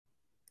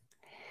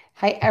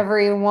Hi,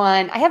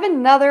 everyone. I have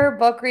another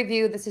book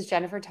review. This is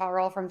Jennifer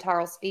Tarle from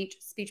Tarle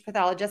speech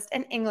pathologist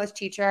and English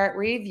teacher,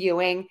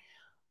 reviewing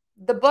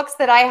the books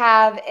that I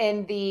have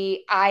in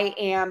the I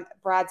Am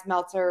Brad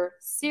Meltzer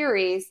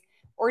series.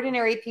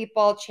 Ordinary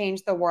People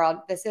Change the World.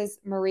 This is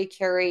Marie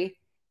Curie.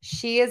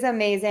 She is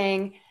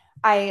amazing.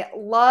 I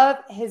love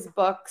his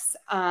books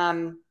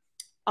on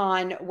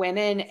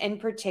women in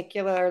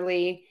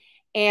particularly.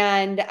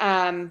 And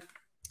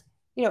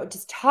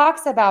just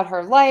talks about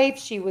her life.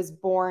 She was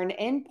born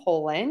in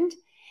Poland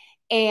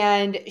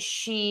and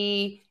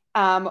she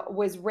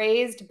was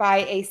raised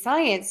by a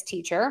science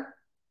teacher.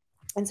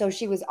 And so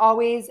she was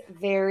always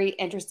very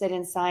interested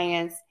in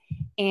science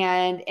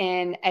and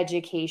in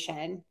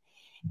education.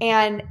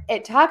 And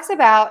it talks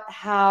about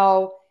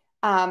how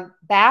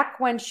back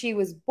when she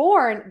was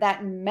born,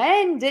 that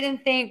men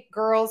didn't think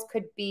girls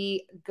could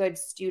be good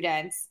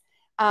students.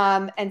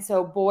 And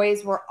so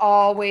boys were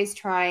always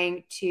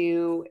trying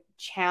to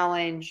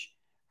challenge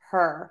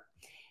her,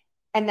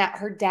 and that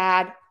her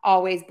dad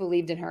always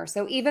believed in her.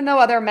 So even though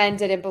other men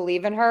didn't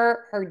believe in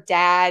her, her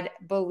dad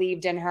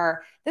believed in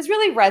her. This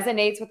really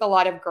resonates with a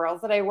lot of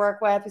girls that I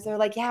work with because they're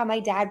like, yeah, my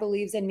dad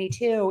believes in me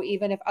too,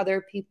 even if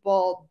other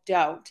people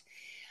don't.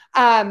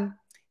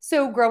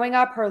 So growing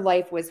up, her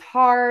life was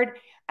hard.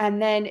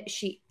 And then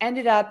she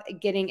ended up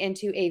getting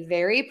into a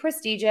very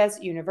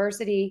prestigious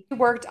university. She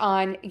worked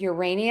on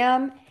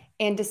uranium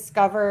and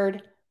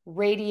discovered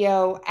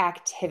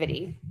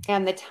radioactivity.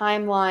 And the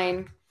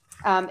timeline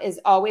is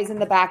always in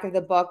the back of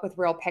the book with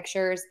real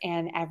pictures,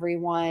 and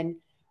everyone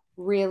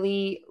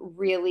really,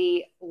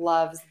 really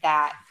loves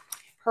that.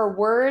 Her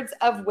words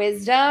of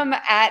wisdom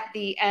at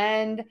the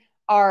end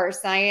are: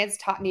 science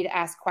taught me to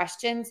ask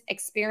questions,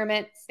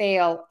 experiment,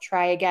 fail,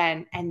 try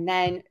again, and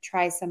then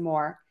try some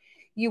more.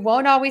 You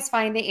won't always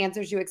find the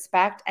answers you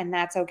expect, and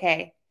that's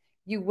okay.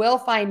 You will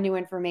find new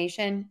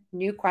information,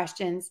 new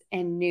questions,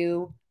 and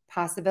new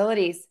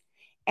possibilities.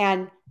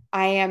 And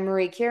I am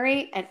Marie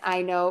Curie, and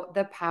I know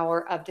the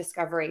power of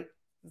discovery.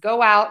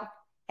 Go out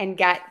and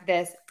get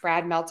this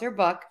Brad Meltzer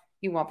book.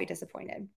 You won't be disappointed.